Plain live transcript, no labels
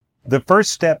The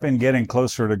first step in getting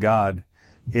closer to God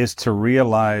is to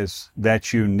realize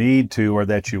that you need to or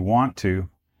that you want to.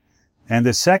 And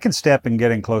the second step in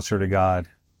getting closer to God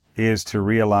is to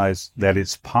realize that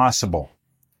it's possible.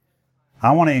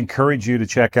 I want to encourage you to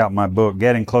check out my book,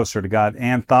 Getting Closer to God,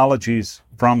 Anthologies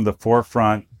from the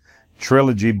Forefront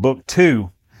Trilogy, Book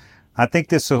 2. I think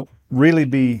this will really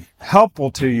be helpful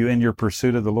to you in your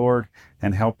pursuit of the Lord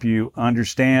and help you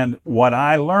understand what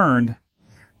I learned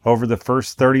over the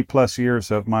first 30 plus years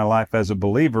of my life as a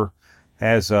believer,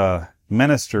 as a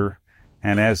minister,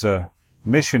 and as a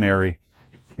missionary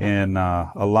in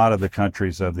a lot of the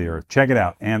countries of the earth. Check it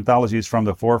out. Anthologies from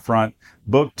the Forefront,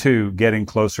 Book 2, Getting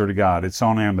Closer to God. It's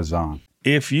on Amazon.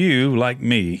 If you, like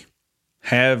me,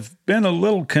 have been a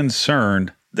little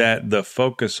concerned that the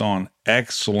focus on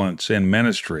excellence in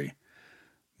ministry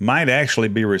might actually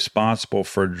be responsible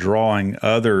for drawing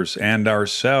others and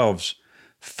ourselves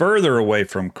further away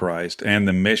from Christ and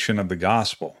the mission of the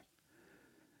gospel.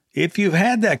 If you've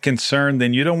had that concern,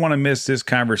 then you don't want to miss this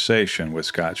conversation with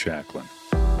Scott Shacklin.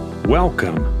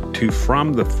 Welcome to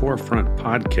From the Forefront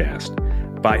podcast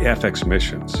by FX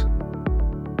Missions.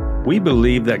 We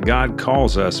believe that God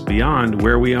calls us beyond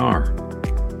where we are,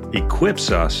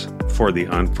 equips us for the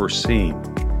unforeseen,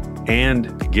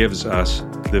 and gives us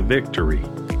the victory,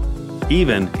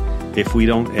 even if we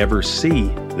don't ever see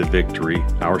the victory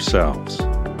ourselves.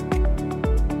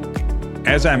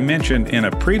 As I mentioned in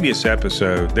a previous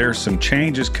episode, there's some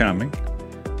changes coming.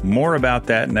 More about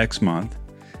that next month.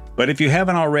 But if you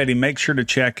haven't already, make sure to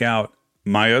check out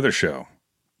my other show,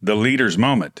 The Leader's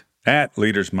Moment, at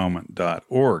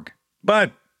leadersmoment.org.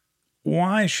 But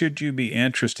why should you be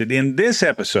interested in this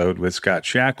episode with Scott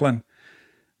Shacklin?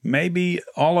 Maybe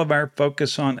all of our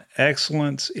focus on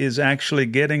excellence is actually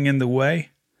getting in the way.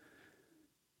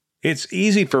 It's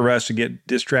easy for us to get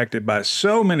distracted by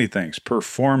so many things: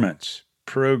 performance,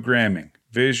 programming,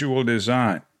 visual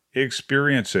design,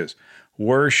 experiences,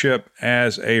 worship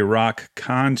as a rock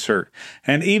concert,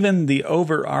 and even the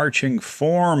overarching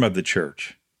form of the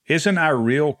church. Isn't our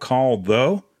real call,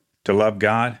 though, to love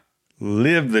God,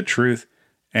 live the truth,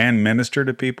 and minister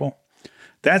to people?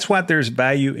 That's why there's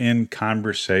value in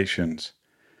conversations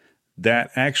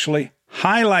that actually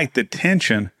highlight the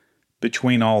tension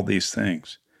between all these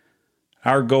things.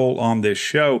 Our goal on this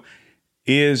show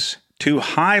is to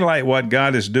highlight what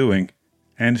God is doing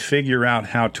and figure out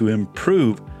how to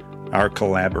improve our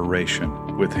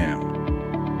collaboration with Him.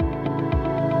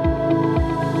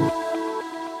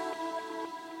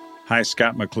 Hi,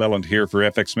 Scott McClelland here for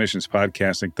FX Missions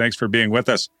Podcasting. Thanks for being with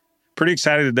us. Pretty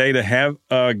excited today to have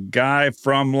a guy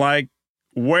from like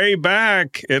way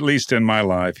back, at least in my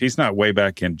life. He's not way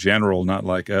back in general, not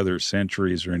like other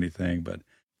centuries or anything, but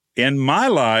in my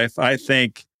life, I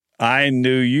think I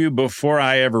knew you before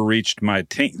I ever reached my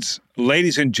teens.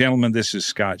 Ladies and gentlemen, this is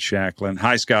Scott Shacklin.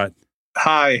 Hi, Scott.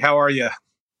 Hi, how are you?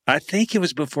 I think it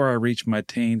was before I reached my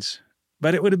teens,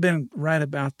 but it would have been right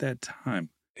about that time.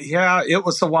 Yeah, it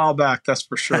was a while back, that's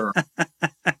for sure.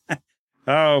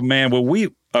 Oh, man. Well, we,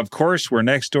 of course, were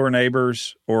next door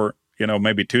neighbors or,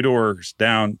 maybe two doors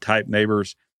down type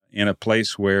neighbors in a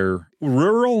place where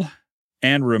rural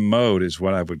and remote is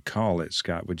what I would call it.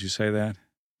 Scott, would you say that?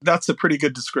 That's a pretty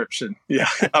good description. Yeah.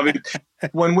 I mean,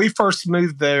 when we first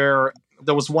moved there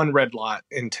was one red light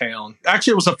in town.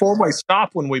 Actually, it was a four-way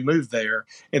stop when we moved there,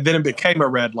 and then it became a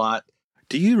red light.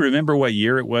 Do you remember what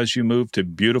year it was you moved to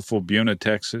beautiful Buna,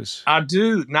 Texas? I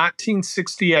do.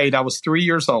 1968. I was 3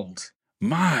 years old.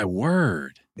 My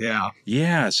word. Yeah.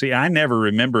 Yeah. See, I never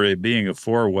remember it being a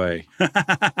four-way.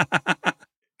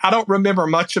 I don't remember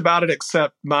much about it,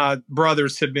 except my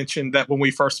brothers had mentioned that when we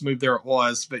first moved there it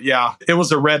was. But yeah, it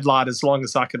was a red light as long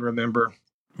as I can remember.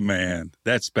 Man,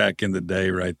 that's back in the day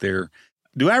right there.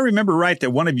 Do I remember right that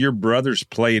one of your brothers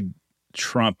played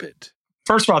trumpet?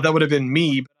 First of all, that would have been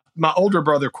me. My older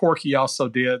brother, Corky, also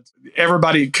did.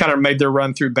 Everybody kind of made their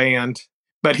run through band.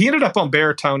 But he ended up on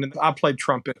baritone, and I played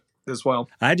trumpet as well.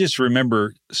 I just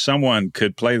remember someone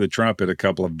could play the trumpet a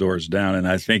couple of doors down, and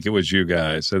I think it was you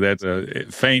guys. So that's a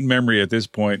faint memory at this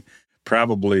point,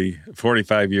 probably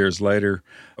 45 years later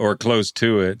or close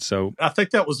to it. So I think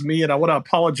that was me, and I want to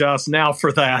apologize now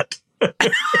for that.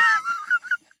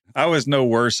 I was no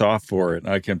worse off for it,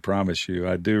 I can promise you.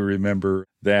 I do remember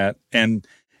that. And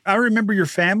I remember your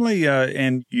family,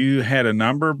 and you had a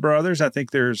number of brothers. I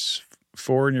think there's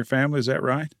 4 in your family. Is that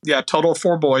right? Yeah, total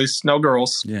 4 boys, no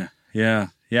girls. Yeah.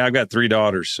 I've got 3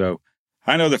 daughters, so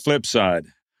I know the flip side.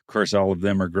 Of course, all of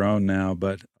them are grown now,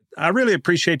 but I really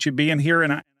appreciate you being here.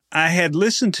 And I had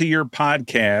listened to your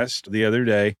podcast the other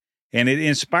day, and it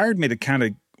inspired me to kind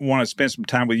of want to spend some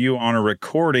time with you on a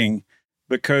recording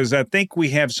because I think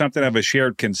we have something of a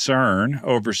shared concern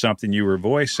over something you were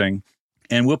voicing.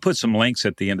 And we'll put some links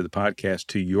at the end of the podcast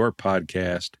to your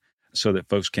podcast so that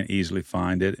folks can easily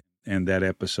find it and that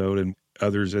episode and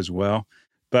others as well.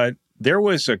 But there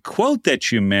was a quote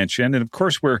that you mentioned, and of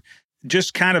course, we're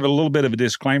just kind of a little bit of a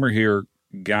disclaimer here,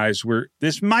 guys.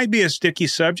 This might be a sticky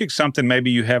subject, something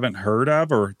maybe you haven't heard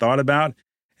of or thought about.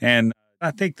 And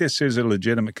I think this is a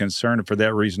legitimate concern. And for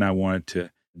that reason, I wanted to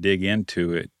dig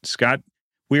into it. Scott,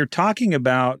 we are talking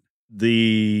about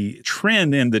the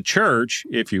trend in the church,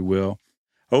 if you will,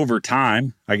 over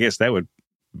time. I guess that would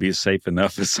be a safe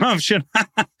enough assumption.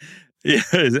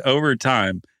 Over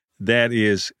time, that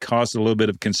is caused a little bit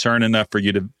of concern enough for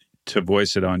you to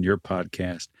voice it on your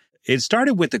podcast. It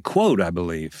started with a quote, I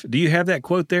believe. Do you have that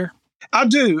quote there? I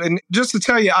do. And just to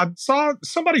tell you, I saw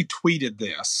somebody tweeted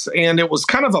this, and it was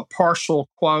kind of a partial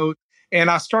quote. And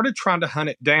I started trying to hunt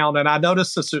it down. And I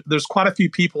noticed there's quite a few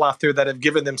people out there that have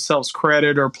given themselves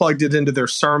credit or plugged it into their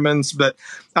sermons. But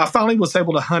I finally was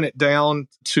able to hunt it down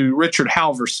to Richard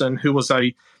Halverson, who was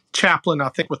a chaplain, I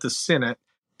think, with the Senate.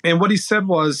 And what he said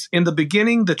was, in the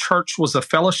beginning, the church was a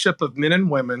fellowship of men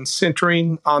and women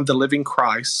centering on the living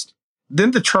Christ.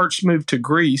 Then the church moved to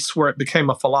Greece, where it became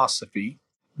a philosophy.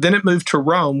 Then it moved to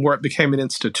Rome, where it became an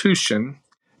institution.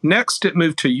 Next, it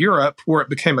moved to Europe, where it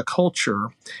became a culture.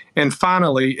 And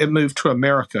finally, it moved to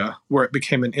America, where it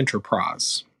became an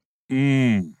enterprise.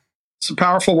 Some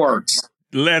powerful words.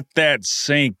 Let that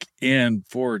sink in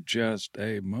for just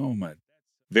a moment.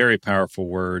 Very powerful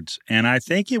words. And I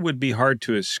think it would be hard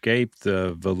to escape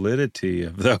the validity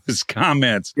of those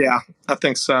comments. Yeah, I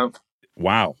think so.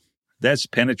 Wow. That's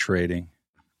penetrating.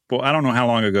 Well, I don't know how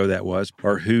long ago that was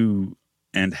or who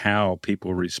and how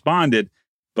people responded,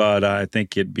 but I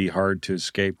think it'd be hard to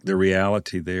escape the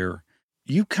reality there.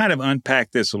 You kind of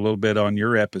unpacked this a little bit on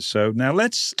your episode. Now,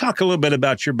 let's talk a little bit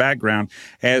about your background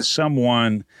as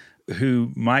someone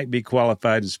who might be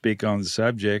qualified to speak on the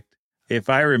subject. If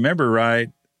I remember right,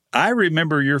 I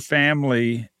remember your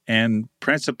family and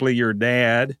principally your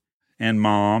dad and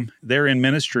mom, they're in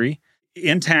ministry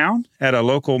in town at a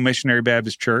local missionary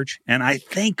Baptist church. And I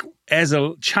think as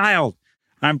a child,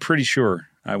 I'm pretty sure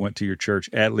I went to your church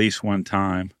at least one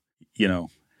time,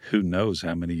 who knows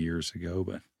how many years ago,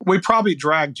 but we probably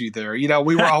dragged you there.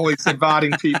 We were always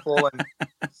inviting people, and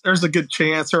there's a good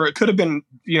chance, or it could have been,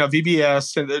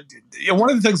 VBS. And one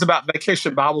of the things about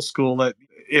Vacation Bible School that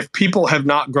if people have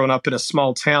not grown up in a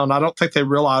small town, I don't think they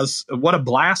realize what a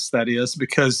blast that is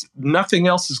because nothing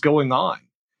else is going on.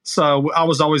 So I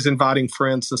was always inviting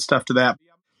friends and stuff to that.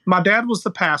 My dad was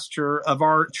the pastor of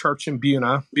our church in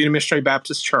Buna Missionary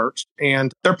Baptist Church,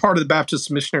 and they're part of the Baptist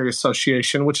Missionary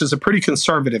Association, which is a pretty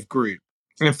conservative group.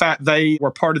 In fact, they were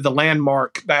part of the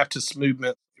landmark Baptist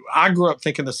movement. I grew up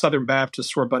thinking the Southern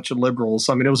Baptists were a bunch of liberals.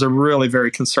 I mean, it was a really very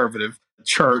conservative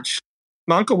church.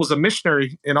 My uncle was a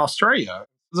missionary in Australia.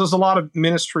 There's a lot of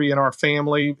ministry in our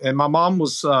family, and my mom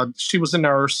was, she was a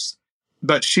nurse,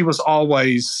 but she was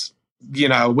always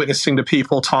witnessing to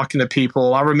people, talking to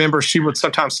people. I remember she would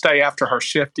sometimes stay after her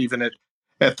shift, even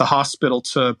at the hospital,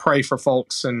 to pray for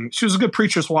folks. And she was a good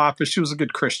preacher's wife, but she was a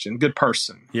good Christian, good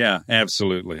person. Yeah,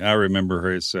 absolutely. I remember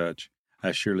her as such.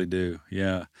 I surely do.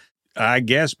 Yeah. I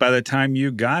guess by the time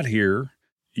you got here,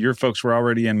 your folks were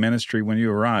already in ministry when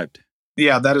you arrived.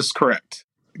 Yeah, that is correct.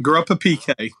 Grew up a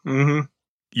PK. Mm-hmm.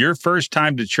 Your first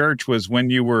time to church was when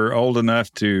you were old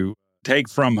enough to take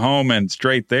from home and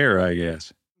straight there, I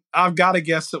guess. I've got to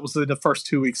guess it was in the first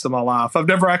 2 weeks of my life. I've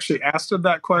never actually asked him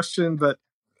that question, but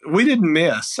we didn't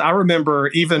miss. I remember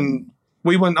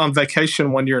we went on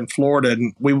vacation one year in Florida,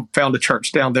 and we found a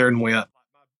church down there and went.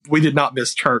 We did not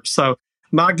miss church. So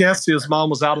my guess is Mom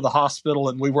was out of the hospital,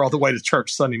 and we were on the way to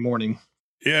church Sunday morning.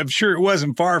 Yeah, I'm sure it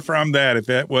wasn't far from that if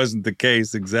that wasn't the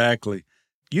case exactly.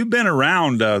 You've been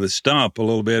around the stump a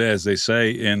little bit, as they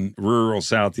say, in rural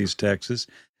Southeast Texas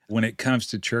when it comes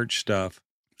to church stuff.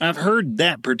 I've heard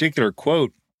that particular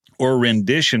quote or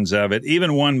renditions of it,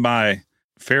 even one by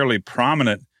fairly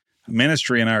prominent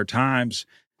ministry in our times,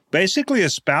 basically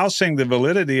espousing the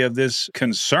validity of this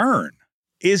concern.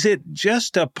 Is it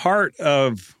just a part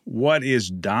of what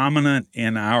is dominant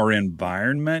in our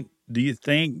environment, do you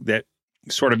think, that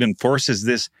sort of enforces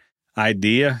this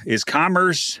idea? Is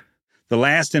commerce the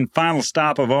last and final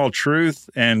stop of all truth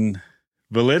and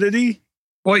validity?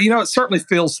 Well, it certainly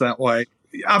feels that way.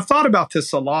 I've thought about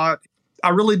this a lot. I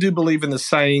really do believe in the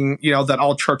saying, that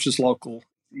all church is local.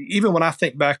 Even when I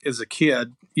think back as a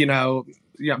kid,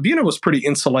 Buna was pretty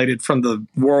insulated from the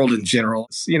world in general.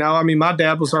 My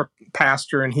dad was our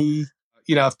pastor, and he,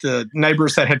 if the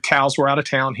neighbors that had cows were out of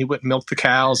town, he wouldn't milk the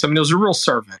cows. I mean, it was a real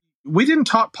servant. we didn't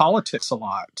talk politics a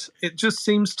lot. It just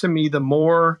seems to me the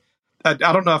more, I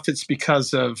don't know if it's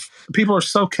because of people are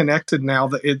so connected now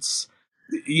that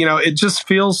it just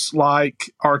feels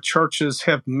like our churches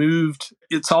have moved.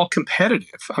 It's all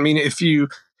competitive. I mean, if you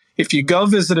go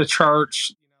visit a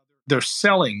church, they're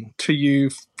selling to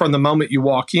you from the moment you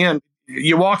walk in.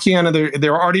 You walk in and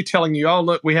they're already telling you, oh,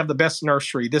 look, we have the best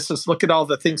nursery. Look at all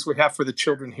the things we have for the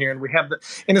children here.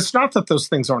 And it's not that those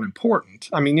things aren't important.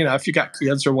 I mean, if you got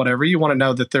kids or whatever, you want to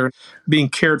know that they're being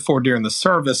cared for during the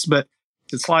service, but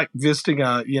it's like visiting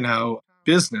a,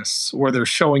 business where they're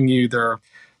showing you their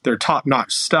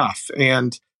top-notch stuff.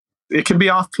 And it can be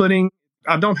off-putting.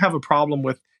 I don't have a problem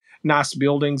with nice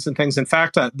buildings and things. In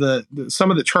fact, some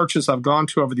of the churches I've gone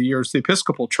to over the years, the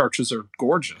Episcopal churches are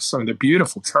gorgeous. I mean, they're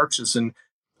beautiful churches, and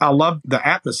I love the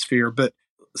atmosphere. But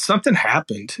something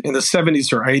happened in the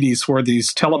 70s or 80s where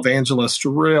these televangelists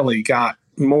really got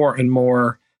more and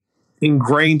more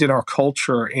ingrained in our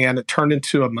culture, and it turned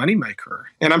into a moneymaker.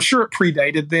 And I'm sure it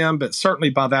predated them, but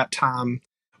certainly by that time,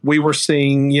 we were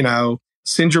seeing,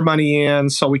 send your money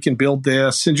in so we can build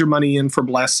this, send your money in for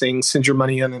blessings, send your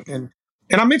money in.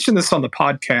 And I mentioned this on the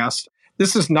podcast.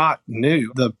 This is not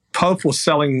new. The Pope was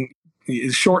selling,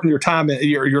 shorten your time,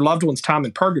 your loved one's time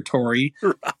in purgatory,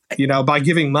 right, by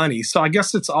giving money. So I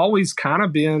guess it's always kind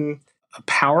of been a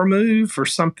power move or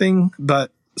something.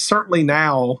 But certainly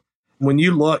now, when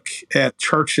you look at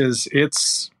churches,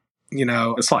 it's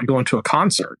like going to a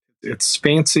concert. It's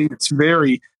fancy. It's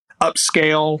very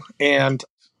upscale. And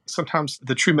sometimes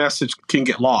the true message can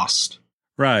get lost.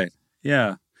 Right.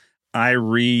 Yeah. I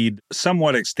read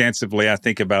somewhat extensively. I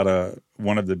think about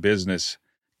one of the business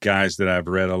guys that I've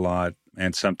read a lot,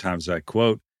 and sometimes I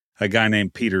quote a guy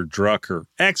named Peter Drucker.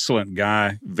 Excellent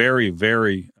guy, very,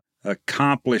 very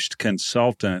accomplished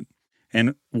consultant.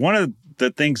 And one of the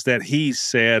things that he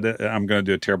said, I'm going to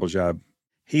do a terrible job.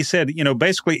 He said,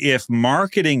 basically, if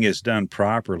marketing is done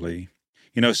properly,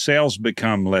 sales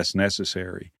become less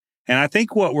necessary. And I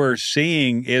think what we're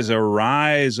seeing is a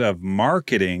rise of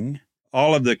marketing,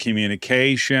 all of the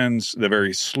communications, the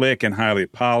very slick and highly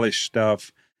polished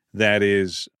stuff that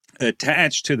is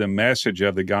attached to the message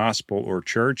of the gospel or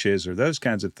churches or those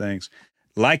kinds of things.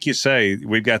 Like you say,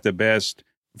 we've got the best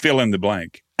fill in the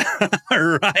blank,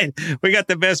 right? We got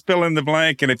the best fill in the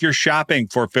blank. And if you're shopping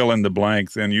for fill in the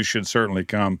blank, then you should certainly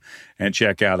come and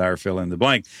check out our fill in the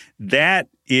blank. That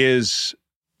is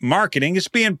marketing. It's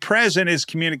being present, is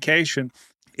communication.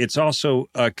 It's also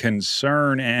a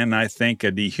concern and I think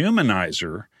a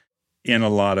dehumanizer in a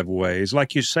lot of ways.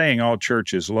 Like you're saying, all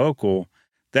church is local.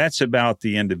 That's about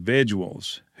the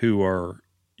individuals who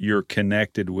you're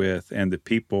connected with and the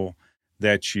people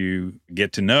that you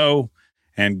get to know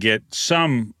and get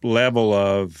some level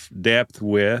of depth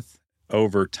with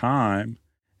over time.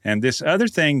 And this other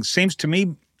thing seems to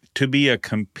me to be a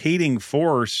competing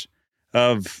force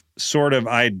of sort of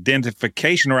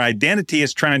identification, or identity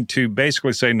is trying to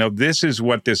basically say, no, this is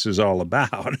what this is all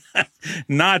about,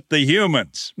 not the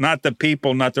humans, not the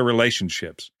people, not the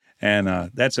relationships. And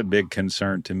that's a big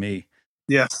concern to me.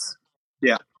 Yes.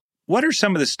 Yeah. What are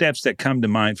some of the steps that come to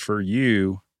mind for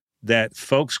you that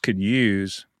folks could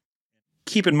use?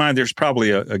 Keep in mind, there's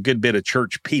probably a good bit of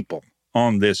church people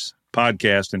on this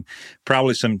podcast and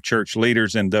probably some church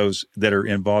leaders and those that are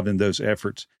involved in those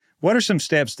efforts. What are some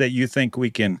steps that you think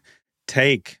we can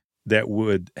take that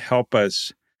would help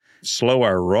us slow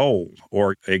our roll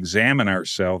or examine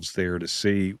ourselves there to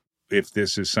see if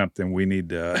this is something we need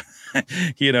to,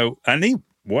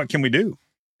 what can we do?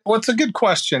 Well, it's a good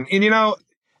question. And,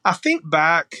 I think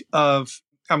back I'm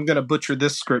going to butcher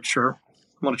this scripture.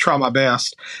 I'm going to try my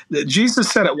best.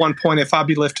 Jesus said at one point, if I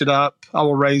be lifted up, I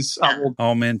will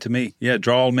all men to me. Yeah.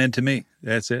 Draw all men to me.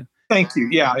 That's it. Thank you.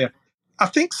 Yeah. Yeah. I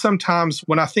think sometimes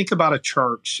when I think about a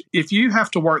church, if you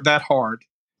have to work that hard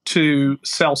to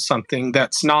sell something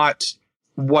that's not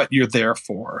what you're there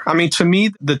for. I mean, to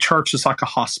me, the church is like a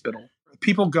hospital.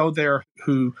 People go there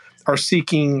who are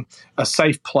seeking a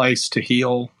safe place to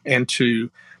heal and to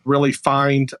really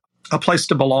find a place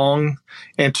to belong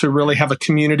and to really have a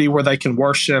community where they can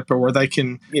worship or where they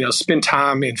can, spend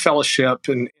time in fellowship.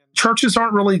 And churches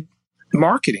aren't really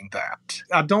marketing that.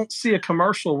 I don't see a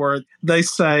commercial where they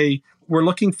say, we're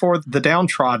looking for the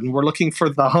downtrodden. We're looking for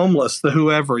the homeless, the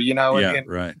whoever, Yeah,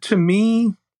 right. To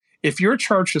me, if your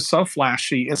church is so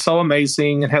flashy and so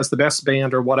amazing and has the best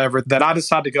band or whatever, that I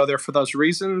decide to go there for those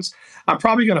reasons, I'm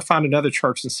probably going to find another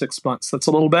church in 6 months that's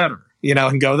a little better,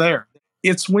 and go there.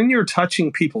 It's when you're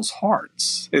touching people's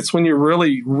hearts. It's when you're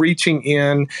really reaching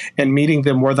in and meeting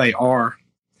them where they are.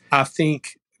 I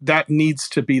think that needs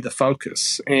to be the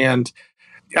focus. And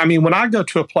I mean, when I go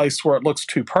to a place where it looks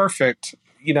too perfect,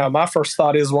 my first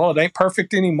thought is, well, it ain't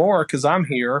perfect anymore because I'm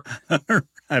here.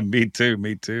 Me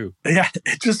too. Yeah,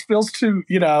 it just feels too,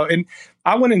 and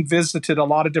I went and visited a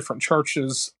lot of different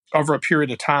churches over a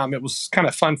period of time. It was kind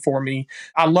of fun for me.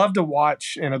 I love to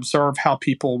watch and observe how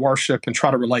people worship and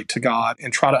try to relate to God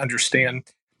and try to understand.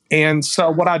 And so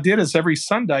what I did is every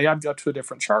Sunday I'd go to a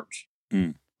different church.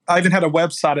 Mm. I even had a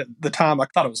website at the time. I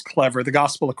thought it was clever, The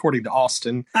Gospel According to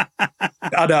Austin.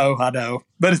 I know,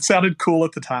 but it sounded cool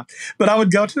at the time. But I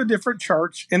would go to a different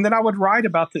church and then I would write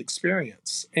about the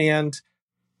experience. And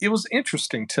it was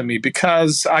interesting to me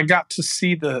because I got to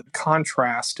see the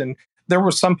contrast. And there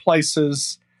were some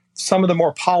places, some of the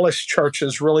more polished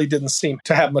churches really didn't seem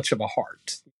to have much of a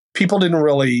heart. People didn't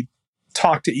really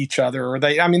talk to each other, or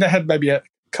they had maybe a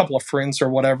couple of friends or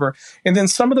whatever. And then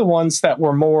some of the ones that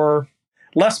were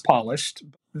less polished,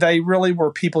 they really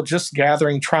were people just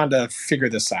gathering, trying to figure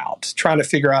this out, trying to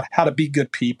figure out how to be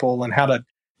good people and how to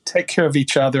take care of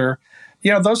each other.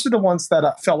 Those are the ones that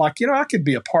I felt like, I could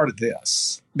be a part of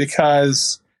this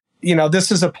because,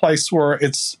 this is a place where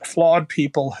it's flawed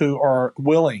people who are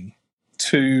willing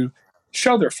to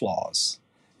show their flaws.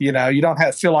 You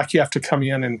don't feel like you have to come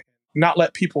in and not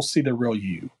let people see the real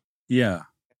you. Yeah.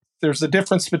 There's a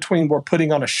difference between we're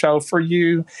putting on a show for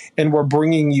you and we're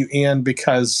bringing you in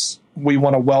because we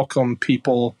want to welcome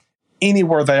people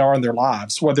anywhere they are in their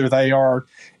lives, whether they are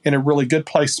in a really good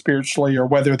place spiritually or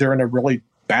whether they're in a really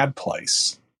bad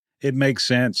place. It makes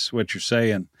sense what you're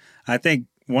saying. I think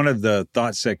one of the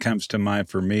thoughts that comes to mind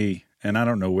for me, and I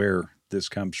don't know where this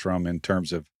comes from in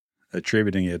terms of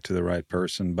attributing it to the right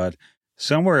person, but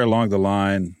somewhere along the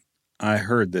line, I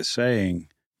heard the saying,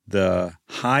 the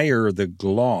higher the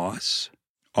gloss,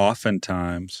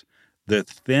 oftentimes, the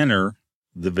thinner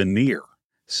the veneer.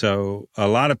 So a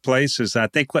lot of places, I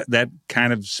think that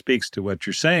kind of speaks to what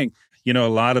you're saying. A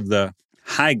lot of the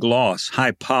high gloss,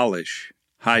 high polish,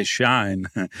 high shine,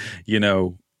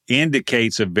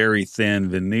 indicates a very thin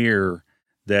veneer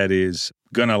that is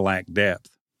going to lack depth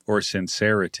or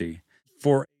sincerity.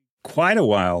 For quite a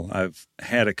while, I've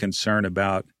had a concern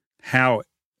about how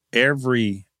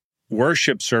every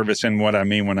worship service, and what I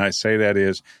mean when I say that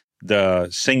is the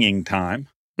singing time.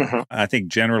 Mm-hmm. I think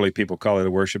generally people call it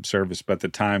a worship service, but the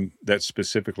time that's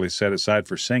specifically set aside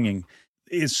for singing,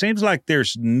 it seems like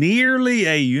there's nearly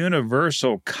a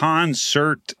universal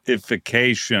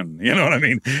concertification. You know what I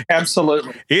mean?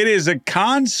 Absolutely. It is a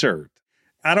concert.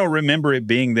 I don't remember it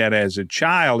being that as a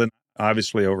child. And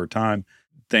obviously over time,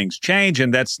 things change,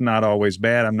 and that's not always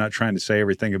bad. I'm not trying to say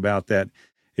everything about that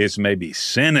is maybe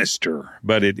sinister,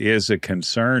 but it is a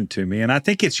concern to me. And I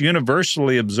think it's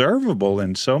universally observable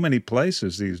in so many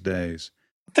places these days.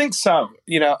 I think so.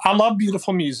 I love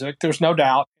beautiful music. There's no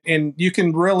doubt. And you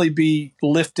can really be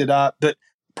lifted up. But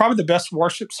probably the best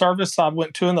worship service I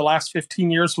went to in the last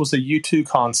 15 years was a U2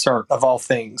 concert, of all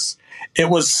things. It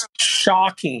was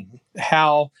shocking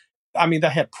how, they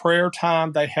had prayer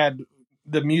time. They had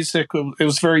the music. It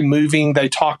was very moving. They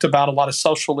talked about a lot of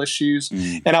social issues.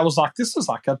 Mm. And I was like, this is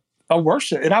like a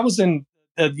worship. And I was in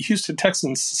the Houston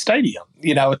Texans stadium,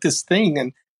 at this thing.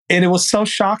 And it was so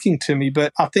shocking to me,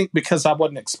 but I think because I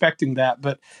wasn't expecting that.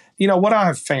 But, what I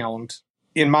have found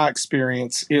in my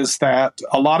experience is that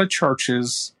a lot of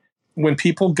churches, when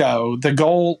people go, the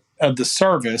goal of the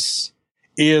service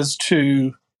is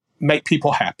to make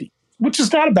people happy, which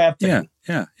is not a bad thing.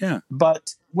 Yeah.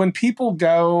 But when people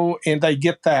go and they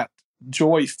get that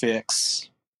joy fix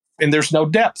and there's no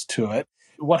depth to it,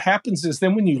 what happens is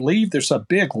then when you leave, there's a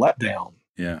big letdown.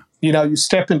 Yeah. You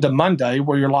step into Monday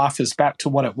where your life is back to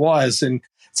what it was. And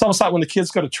it's almost like when the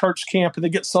kids go to church camp and they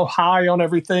get so high on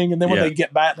everything. And then when they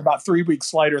get back, about 3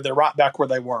 weeks later, they're right back where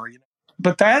they were.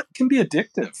 But that can be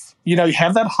addictive. You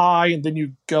have that high and then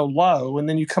you go low and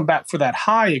then you come back for that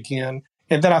high again.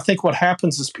 And then I think what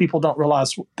happens is people don't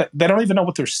realize that they don't even know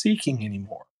what they're seeking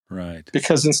anymore. Right.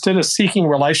 Because instead of seeking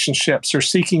relationships or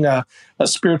seeking a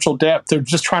spiritual depth, they're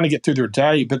just trying to get through their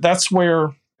day. But that's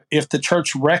where, if the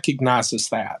church recognizes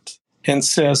that and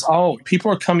says, oh, people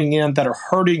are coming in that are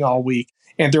hurting all week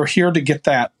and they're here to get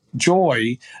that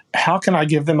joy, how can I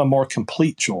give them a more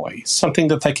complete joy, something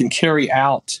that they can carry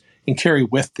out and carry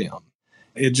with them?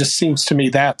 It just seems to me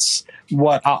that's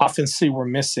what I often see we're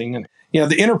missing. And,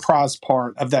 the enterprise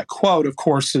part of that quote, of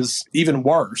course, is even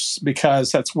worse because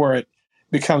that's where it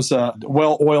becomes a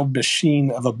well-oiled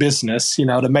machine of a business,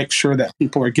 to make sure that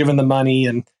people are given the money.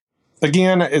 And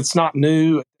again, it's not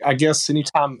new. I guess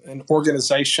anytime an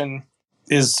organization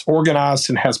is organized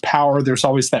and has power, there's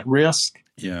always that risk.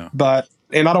 Yeah.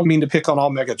 And I don't mean to pick on all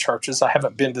mega churches. I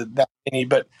haven't been to that many,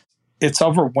 but it's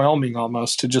overwhelming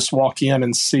almost to just walk in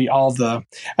and see all the.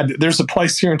 There's a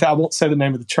place here in town. I won't say the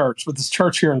name of the church, but this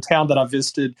church here in town that I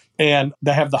visited, and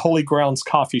they have the Holy Grounds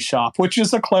Coffee Shop, which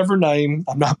is a clever name.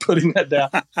 I'm not putting that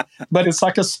down, but it's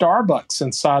like a Starbucks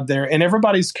inside there, and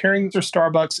everybody's carrying their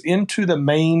Starbucks into the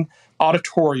main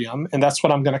auditorium, and that's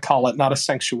what I'm going to call it, not a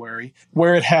sanctuary,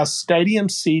 where it has stadium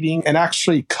seating and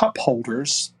actually cup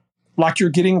holders, like you're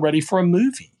getting ready for a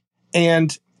movie.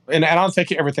 And I don't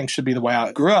think everything should be the way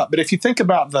I grew up. But if you think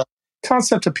about the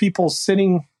concept of people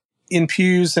sitting in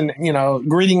pews and,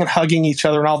 greeting and hugging each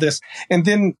other and all this, and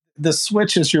then the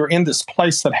switch is you're in this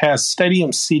place that has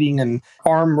stadium seating and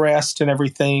armrest and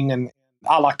everything. And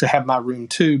I like to have my room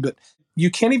too, but you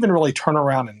can't even really turn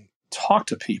around and talk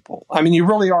to people. I mean, you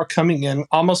really are coming in,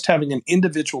 almost having an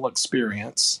individual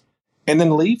experience and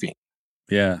then leaving.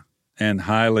 Yeah. And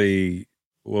highly,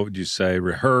 what would you say,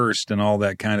 rehearsed and all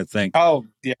that kind of thing. Oh,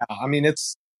 yeah. I mean,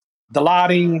 it's the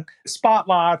lighting,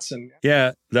 spotlights, and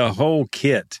yeah, the whole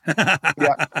kit.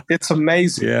 Yeah, it's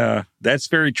amazing. Yeah, that's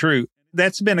very true.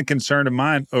 That's been a concern of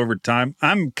mine over time.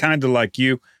 I'm kind of like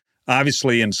you,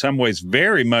 obviously, in some ways,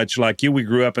 very much like you. We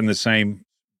grew up in the same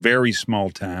very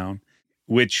small town,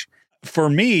 which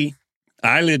for me,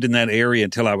 I lived in that area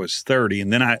until I was 30.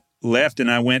 And then I left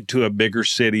and I went to a bigger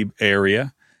city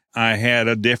area. I had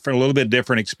a little bit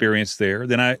different experience there.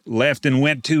 Then I left and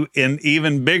went to an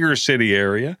even bigger city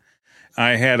area.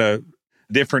 I had a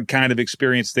different kind of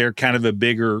experience there, kind of a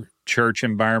bigger church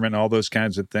environment, all those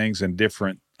kinds of things and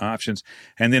different options.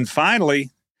 And then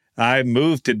finally, I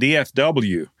moved to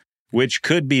DFW, which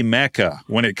could be Mecca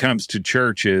when it comes to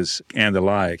churches and the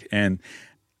like. And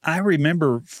I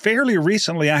remember fairly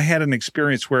recently, I had an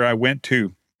experience where I went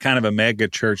to kind of a mega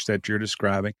church that you're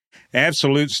describing.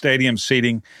 Absolute stadium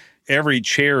seating. Every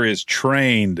chair is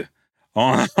trained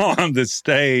on the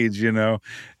stage,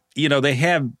 They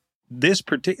have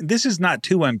this is not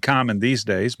too uncommon these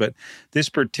days, but this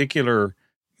particular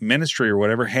ministry or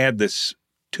whatever had this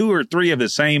 2 or 3 of the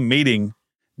same meeting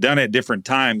done at different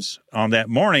times on that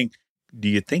morning. Do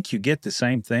you think you get the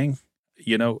same thing?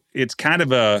 It's kind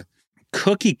of a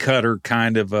cookie cutter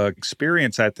kind of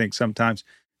experience, I think, sometimes.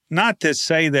 Not to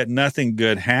say that nothing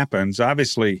good happens.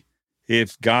 Obviously,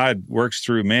 if God works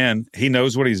through men, he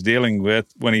knows what he's dealing with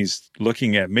when he's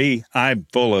looking at me. I'm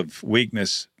full of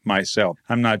weakness myself.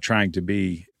 I'm not trying to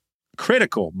be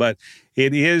critical, but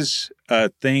it is a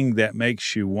thing that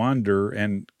makes you wonder.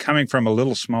 And coming from a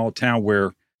little small town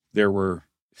where there were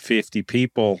 50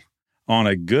 people on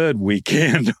a good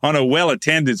weekend, on a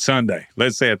well-attended Sunday,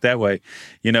 let's say it that way,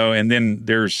 and then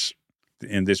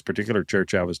in this particular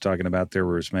church I was talking about, there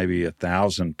was maybe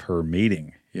 1,000 per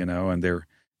meeting, and they're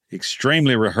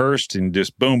extremely rehearsed and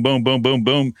just boom, boom, boom, boom,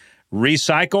 boom,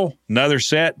 recycle, another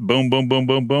set, boom, boom, boom,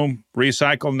 boom, boom,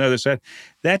 recycle, another set.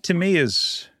 That to me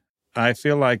I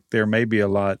feel like there may be a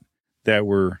lot that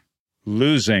we're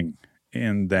losing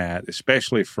in that,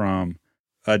 especially from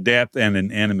a depth and an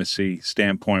intimacy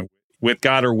standpoint with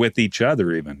God or with each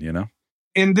other even,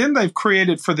 And then they've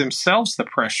created for themselves the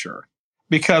pressure.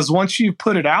 Because once you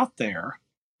put it out there,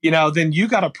 then you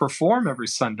got to perform every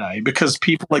Sunday because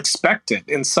people expect it.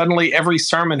 And suddenly every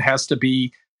sermon has to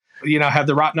be, have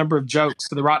the right number of jokes,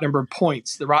 the right number of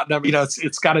points, the right number,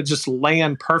 it's got to just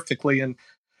land perfectly. And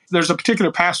there's a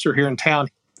particular pastor here in town.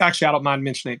 Actually, I don't mind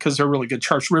mentioning it because they're a really good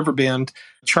church, Riverbend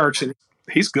Church, and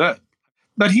he's good.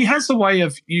 But he has a way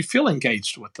of, you feel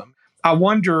engaged with them. I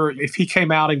wonder if he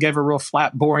came out and gave a real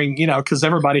flat, boring, because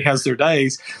everybody has their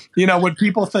days, would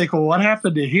people think, well, what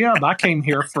happened to him? I came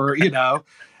here for,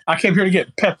 I came here to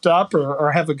get pepped up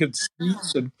or have a good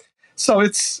speech. And so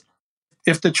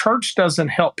if the church doesn't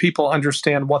help people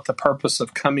understand what the purpose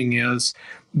of coming is,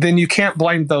 then you can't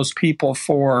blame those people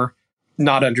for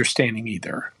not understanding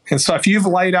either. And so if you've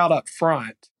laid out up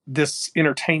front this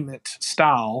entertainment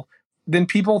style, then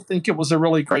people think it was a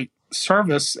really great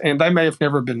service and they may have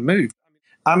never been moved.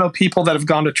 I know people that have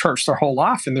gone to church their whole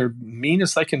life and they're mean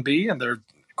as they can be and they're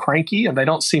cranky and they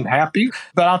don't seem happy.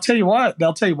 But I'll tell you what,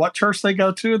 they'll tell you what church they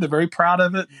go to. They're very proud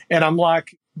of it. And I'm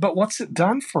like, but what's it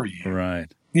done for you?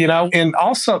 Right. And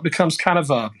also it becomes kind of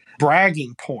a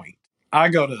bragging point. I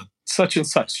go to such and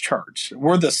such church.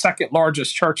 We're the second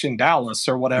largest church in Dallas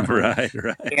or whatever. Right.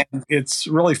 And it's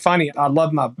really funny. I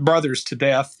love my brothers to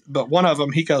death, but one of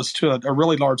them, he goes to a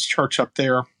really large church up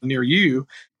there near you.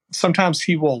 Sometimes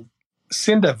he will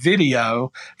send a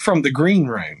video from the green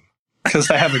room because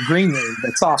they have a green room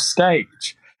that's off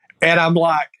stage. And I'm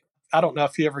like, I don't know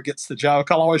if he ever gets the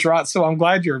joke. I'll always write, so I'm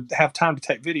glad you have time to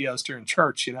take videos during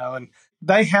church, and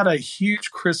they had a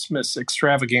huge Christmas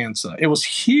extravaganza. It was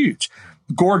huge.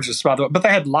 Gorgeous, by the way. But they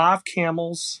had live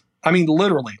camels. I mean,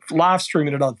 literally live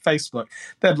streaming it on Facebook.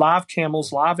 They had live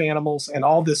camels, live animals, and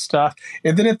all this stuff.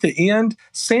 And then at the end,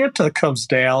 Santa comes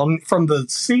down from the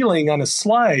ceiling on a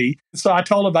sleigh. So I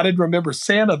told him I didn't remember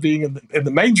Santa being in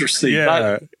the manger seat.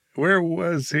 Yeah. Where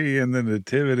was he in the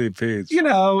nativity piece?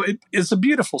 It's a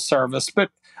beautiful service. But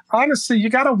honestly, you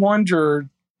got to wonder,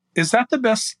 is that the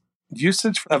best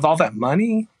usage of all that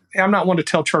money? I'm not one to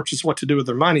tell churches what to do with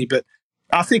their money, but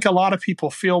I think a lot of people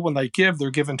feel when they give, they're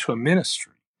given to a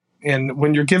ministry. And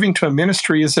when you're giving to a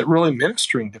ministry, is it really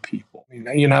ministering to people?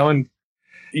 And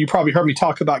you probably heard me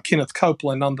talk about Kenneth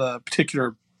Copeland on the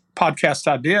particular podcast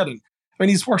I did. And I mean,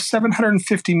 he's worth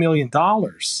 $750 million.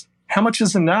 How much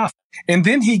is enough? And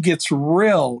then he gets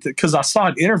real, because I saw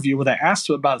an interview where they asked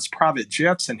him about his private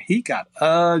jets, and he got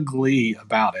ugly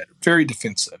about it, very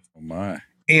defensive. Oh, my.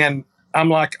 And I'm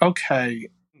like, okay,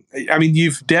 I mean,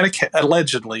 you've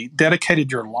allegedly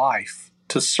dedicated your life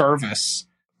to service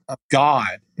of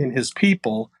God and his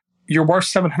people. You're worth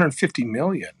 $750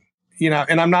 million,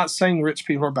 and I'm not saying rich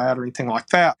people are bad or anything like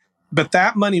that, but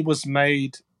that money was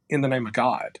made in the name of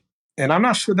God. And I'm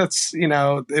not sure that's,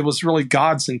 it was really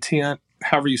God's intent.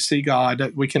 However you see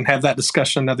God, we can have that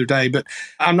discussion another day, but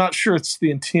I'm not sure it's the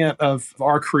intent of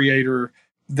our Creator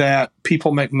that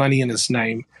people make money in his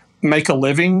name, make a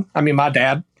living. I mean, my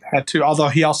dad had to, although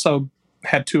he also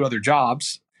had 2 other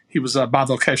jobs. He was a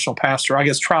bivocational pastor, I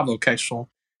guess trivocational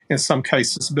in some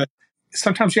cases. But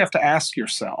sometimes you have to ask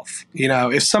yourself,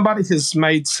 if somebody has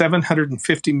made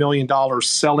 $750 million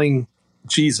selling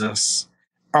Jesus,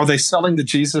 are they selling the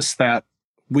Jesus that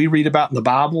we read about in the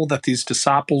Bible that these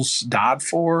disciples died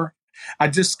for? I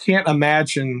just can't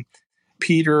imagine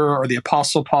Peter or the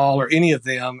Apostle Paul or any of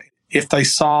them, if they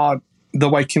saw the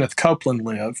way Kenneth Copeland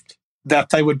lived,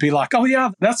 that they would be like, oh, yeah,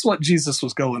 that's what Jesus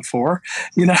was going for.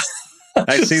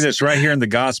 I see this right here in the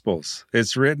Gospels.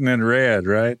 It's written in red,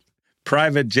 right?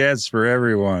 Private jets for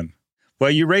everyone.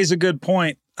 Well, you raise a good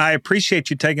point. I appreciate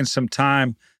you taking some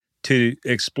time to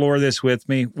explore this with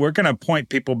me. We're going to point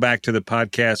people back to the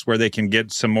podcast where they can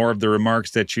get some more of the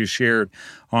remarks that you shared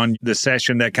on the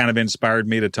session that kind of inspired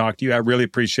me to talk to you. I really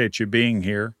appreciate you being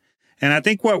here. And I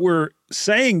think what we're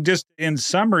saying just in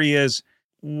summary is,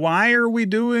 why are we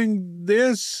doing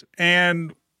this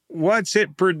and what's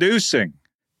it producing?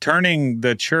 Turning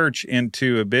the church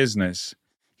into a business,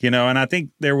 and I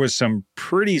think there was some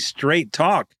pretty straight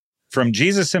talk from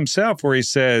Jesus himself where he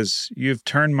says, you've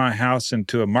turned my house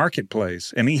into a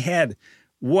marketplace. And he had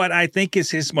what I think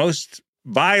is his most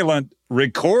violent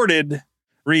recorded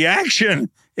reaction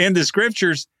in the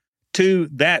scriptures to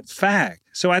that fact.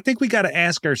 So I think we got to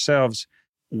ask ourselves,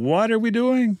 what are we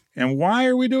doing and why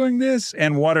are we doing this?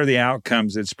 And what are the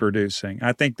outcomes it's producing?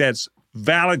 I think that's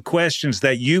valid questions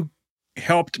that you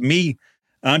helped me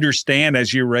understand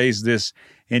as you raised this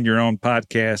in your own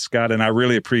podcast, Scott, and I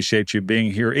really appreciate you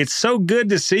being here. It's so good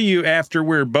to see you after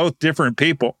we're both different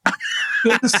people.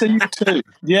 Good to see you too.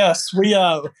 Yes, we're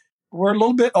a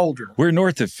little bit older. We're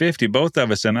north of 50, both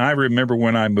of us, and I remember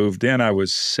when I moved in, I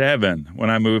was 7 when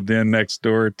I moved in next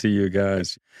door to you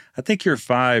guys. I think you're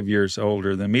 5 years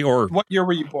older than me, or... What year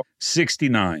were you born?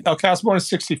 69. Okay, I was born in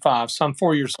 65, so I'm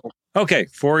 4 years old. Okay,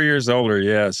 4 years older,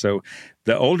 yeah. So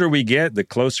the older we get, the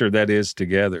closer that is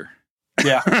together.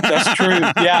 Yeah, that's true.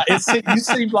 Yeah, you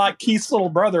seemed like Keith's little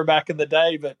brother back in the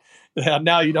day, but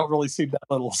now you don't really seem that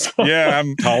little. So. Yeah,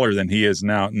 I'm taller than he is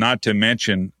now, not to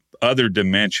mention other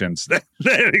dimensions that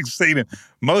exceed him.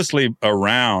 Mostly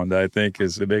around, I think,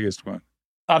 is the biggest one.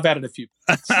 I've added a few.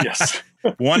 Yes.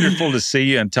 Wonderful to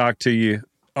see you and talk to you.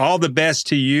 All the best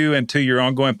to you and to your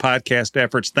ongoing podcast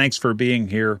efforts. Thanks for being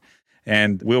here.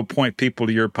 And we'll point people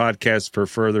to your podcast for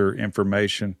further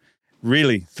information.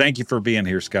 Really, thank you for being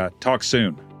here, Scott. Talk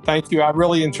soon. Thank you. I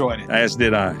really enjoyed it. As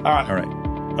did I. All right.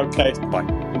 Okay. Bye.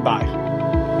 Bye.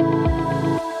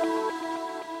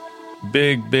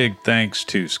 Big thanks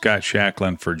to Scott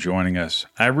Shacklin for joining us.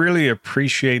 I really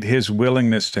appreciate his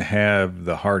willingness to have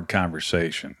the hard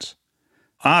conversations.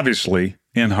 Obviously,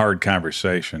 in hard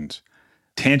conversations,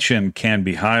 tension can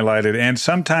be highlighted and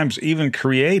sometimes even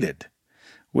created,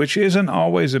 which isn't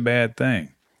always a bad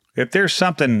thing. If there's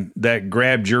something that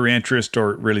grabbed your interest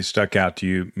or really stuck out to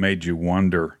you, made you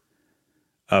wonder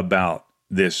about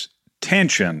this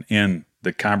tension in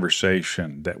the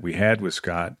conversation that we had with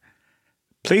Scott,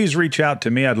 please reach out to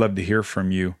me. I'd love to hear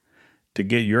from you to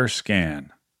get your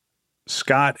scan.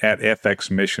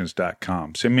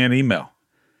 Scott@fxmissions.com. Send me an email.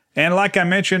 And like I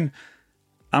mentioned,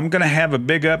 I'm going to have a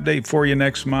big update for you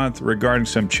next month regarding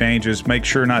some changes. Make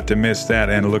sure not to miss that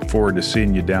and look forward to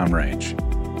seeing you downrange.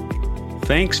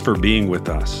 Thanks for being with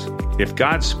us. If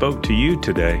God spoke to you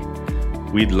today,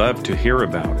 we'd love to hear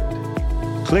about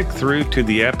it. Click through to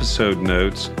the episode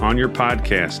notes on your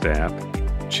podcast app,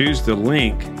 choose the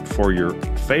link for your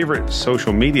favorite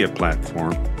social media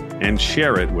platform, and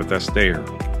share it with us there.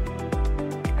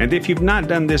 And if you've not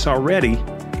done this already,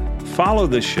 follow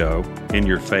the show in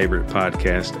your favorite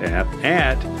podcast app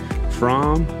at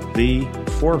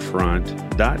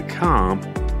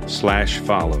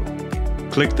fromtheforefront.com/follow.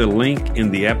 Click the link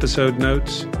in the episode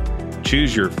notes,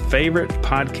 choose your favorite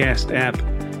podcast app,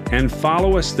 and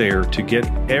follow us there to get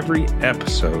every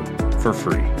episode for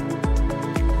free.